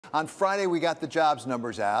On Friday, we got the jobs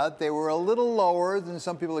numbers out. They were a little lower than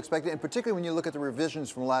some people expected, and particularly when you look at the revisions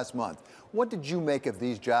from last month. What did you make of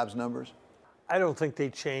these jobs numbers? I don't think they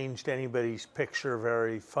changed anybody's picture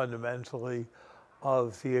very fundamentally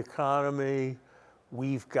of the economy.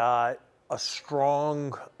 We've got a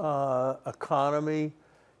strong economy.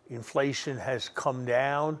 Inflation has come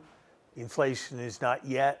down. Inflation is not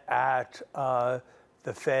yet at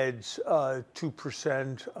the Fed's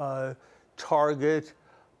 2% target,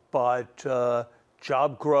 but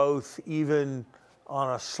job growth, even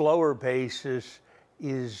on a slower basis,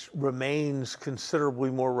 remains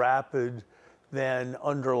considerably more rapid than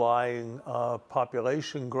underlying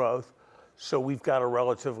population growth. So we've got a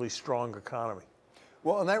relatively strong economy.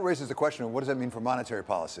 Well, and that raises the question of what does that mean for monetary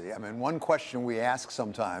policy? I mean, one question we ask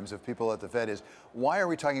sometimes of people at the Fed is, why are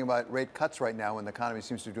we talking about rate cuts right now when the economy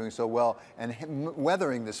seems to be doing so well and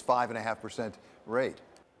weathering this 5.5% rate?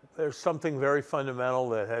 There's something very fundamental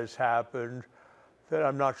that has happened that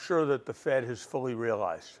I'm not sure that the Fed has fully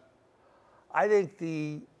realized. I think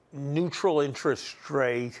the neutral interest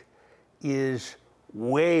rate is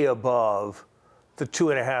way above the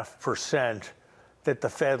 2.5% that the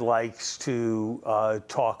Fed likes to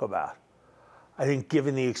talk about. I think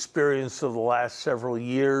given the experience of the last several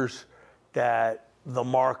years that the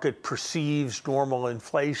market perceives normal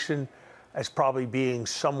inflation as probably being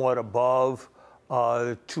somewhat above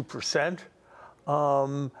 2%,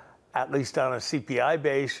 at least on a CPI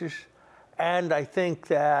basis. And I think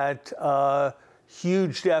that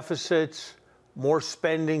huge deficits, more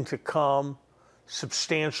spending to come,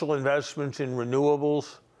 substantial investment in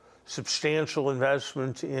renewables, substantial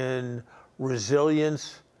investment in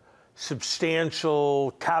resilience,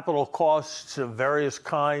 substantial capital costs of various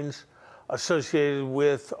kinds associated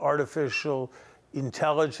with artificial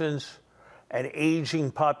intelligence, an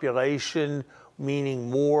aging population, meaning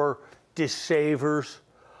more dissavers,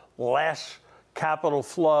 less capital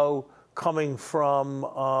flow coming from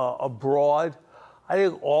abroad. I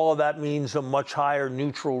think all of that means a much higher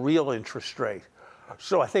neutral real interest rate.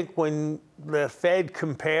 So I think when the Fed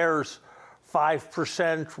compares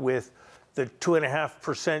 5% with the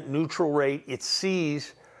 2.5% neutral rate it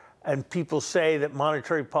sees, and people say that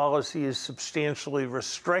monetary policy is substantially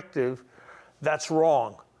restrictive, that's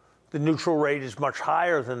wrong. The neutral rate is much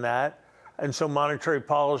higher than that, and so monetary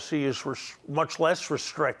policy is much less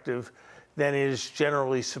restrictive than is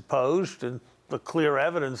generally supposed, and the clear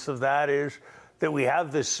evidence of that is that we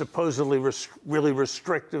have this supposedly really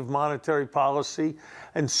restrictive monetary policy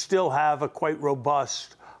and still have a quite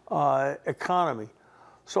robust economy.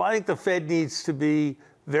 So I think the Fed needs to be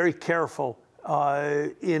very careful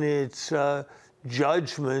in its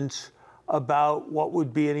judgments about what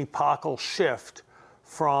would be an epochal shift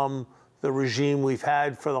from the regime we've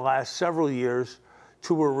had for the last several years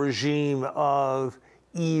to a regime of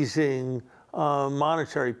easing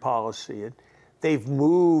monetary policy. And they've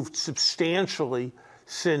moved substantially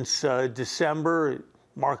since December.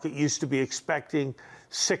 Market used to be expecting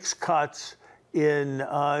 6 cuts in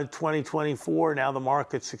 2024. Now the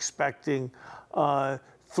market's expecting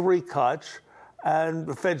 3 cuts. And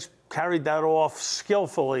the Fed's carried that off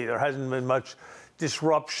skillfully. There hasn't been much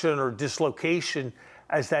disruption or dislocation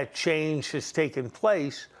as that change has taken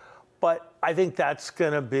place. But I think that's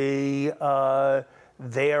going to be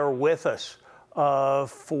there with us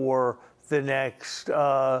for the next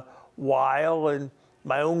while, and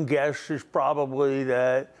my own guess is probably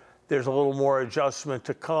that there's a little more adjustment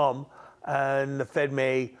to come, and the Fed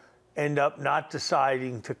may end up not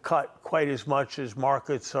deciding to cut quite as much as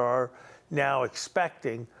markets are now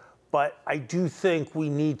expecting. But I do think we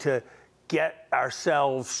need to get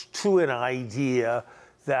ourselves to an idea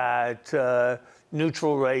that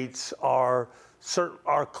neutral rates are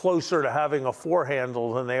closer to having a 4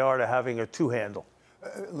 handle than they are to having a 2 handle.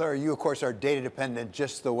 Larry, you, of course, are data dependent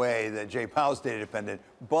just the way that Jay Powell's data dependent,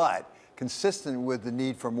 but consistent with the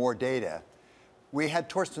need for more data. We had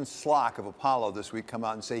Torsten Slok of Apollo this week come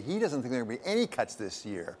out and say he doesn't think there are going to be any cuts this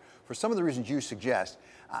year for some of the reasons you suggest.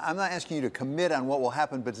 I'm not asking you to commit on what will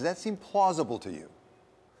happen, but does that seem plausible to you?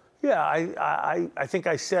 Yeah, I think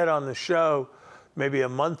I said on the show maybe a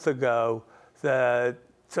month ago, that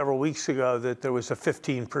several weeks ago, that there was a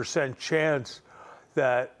 15% chance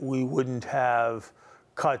that we wouldn't have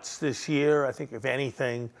cuts this year. I think, if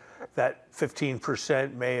anything, that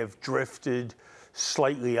 15% may have drifted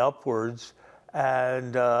slightly upwards,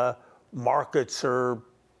 and markets are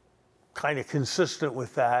kind of consistent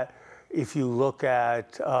with that if you look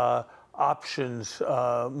at options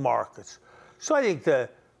markets. So I think the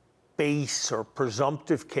base or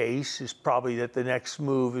presumptive case is probably that the next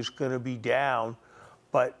move is going to be down,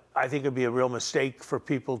 but I think it'd be a real mistake for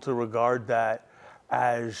people to regard that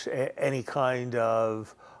as any kind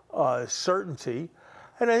of certainty.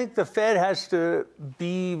 And I think the Fed has to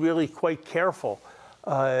be really quite careful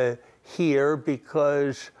here,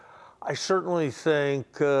 because I certainly think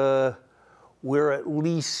we're at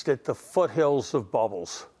least at the foothills of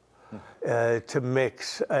bubbles, to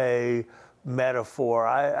mix a metaphor.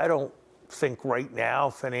 I don't think right now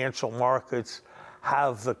financial markets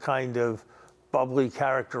have the kind of bubbly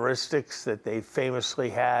characteristics that they famously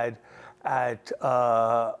had at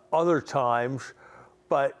other times,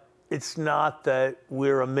 but it's not that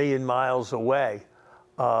we're a million miles away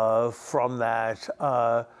from that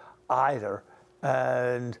either.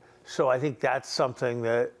 And so I think that's something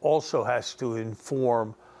that also has to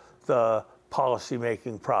inform the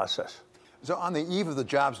policymaking process. So on the eve of the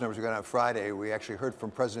jobs numbers we got on Friday, we actually heard from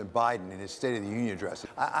President Biden in his State of the Union address.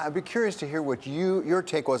 I'd be curious to hear what your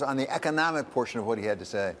take was on the economic portion of what he had to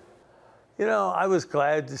say. You know, I was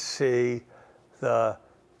glad to see the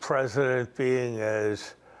president being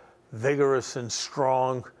as vigorous and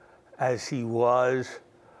strong as he was.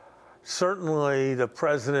 Certainly, the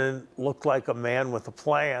president looked like a man with a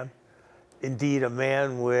plan. Indeed, a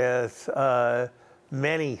man with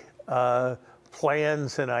many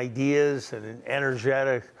plans and ideas and an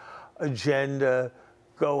energetic agenda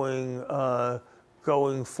going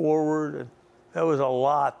forward. And there was a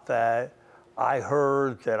lot that I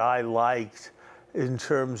heard that I liked in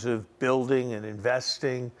terms of building and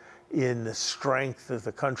investing in the strength of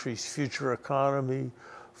the country's future economy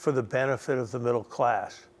for the benefit of the middle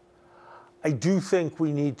class. I do think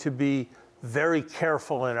we need to be very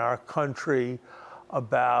careful in our country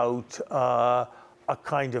about a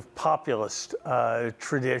kind of populist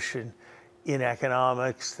tradition in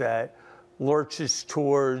economics that lurches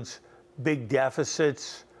towards big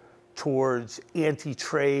deficits, towards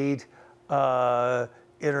anti-trade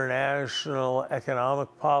international economic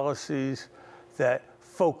policies, that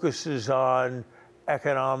focuses on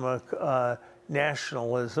economic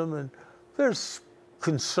nationalism. And there's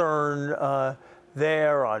concern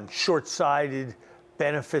there on short-sighted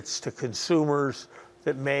benefits to consumers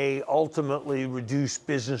that may ultimately reduce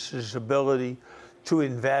businesses' ability to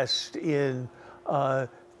invest in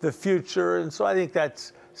the future. And so I think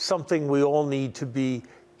that's something we all need to be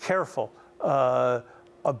careful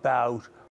about.